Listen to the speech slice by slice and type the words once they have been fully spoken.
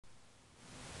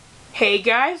Hey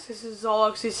guys, this is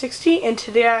Zoloxy60 and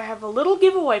today I have a little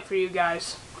giveaway for you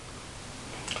guys.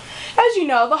 As you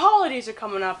know, the holidays are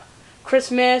coming up.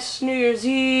 Christmas, New Year's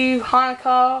Eve,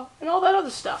 Hanukkah, and all that other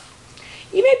stuff.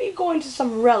 You may be going to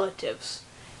some relatives,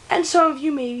 and some of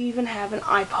you may even have an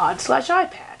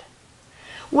iPod/iPad.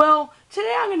 Well,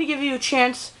 today I'm going to give you a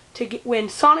chance to win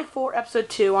Sonic 4 Episode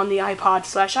 2 on the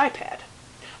iPod/iPad,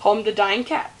 home to dying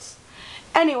cats.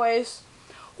 Anyways,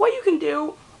 what you can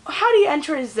do, how do you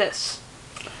enter is this.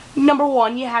 Number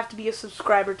 1, you have to be a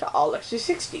subscriber to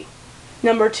Zoloxy60.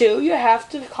 Number 2, you have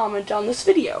to comment on this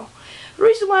video. The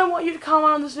reason why I want you to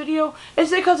comment on this video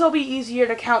is because it'll be easier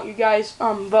to count you guys'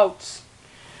 votes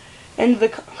in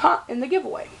the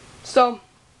giveaway. So,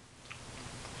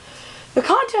 the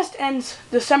contest ends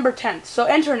December 10th, so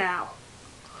enter now.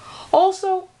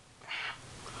 Also,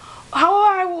 how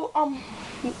I will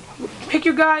pick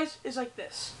you guys is like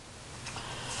this.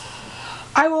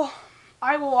 I will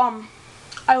write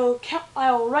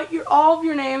all of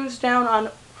your names down on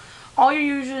all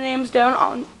your usernames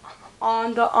down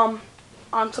on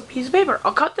some piece of paper.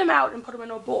 I'll cut them out and put them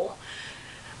in a bowl.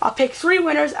 I'll pick 3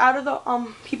 winners out of the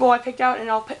people I picked out, and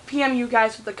I'll PM you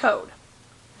guys with the code.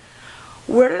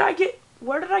 Where did I get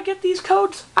these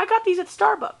codes? I got these at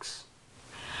Starbucks.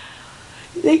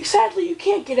 Sadly, you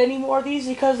can't get any more of these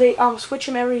because they switch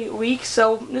them every week.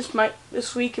 So this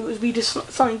week it would be just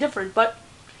something different. But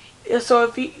so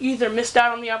if you either missed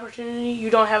out on the opportunity, you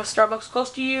don't have a Starbucks close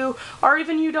to you, or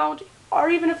even if you don't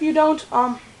even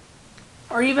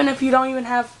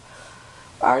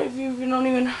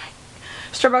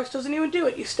Starbucks doesn't even do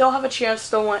it, you still have a chance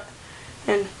to win.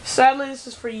 And sadly, this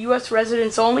is for U.S.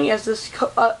 residents only, as these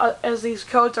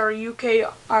codes are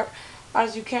UK,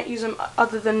 as you can't use them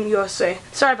other than USA.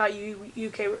 Sorry about you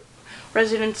UK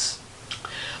residents.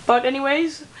 But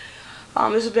anyways,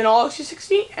 this has been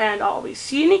Zoloxy60, and I'll be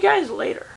seeing you guys later.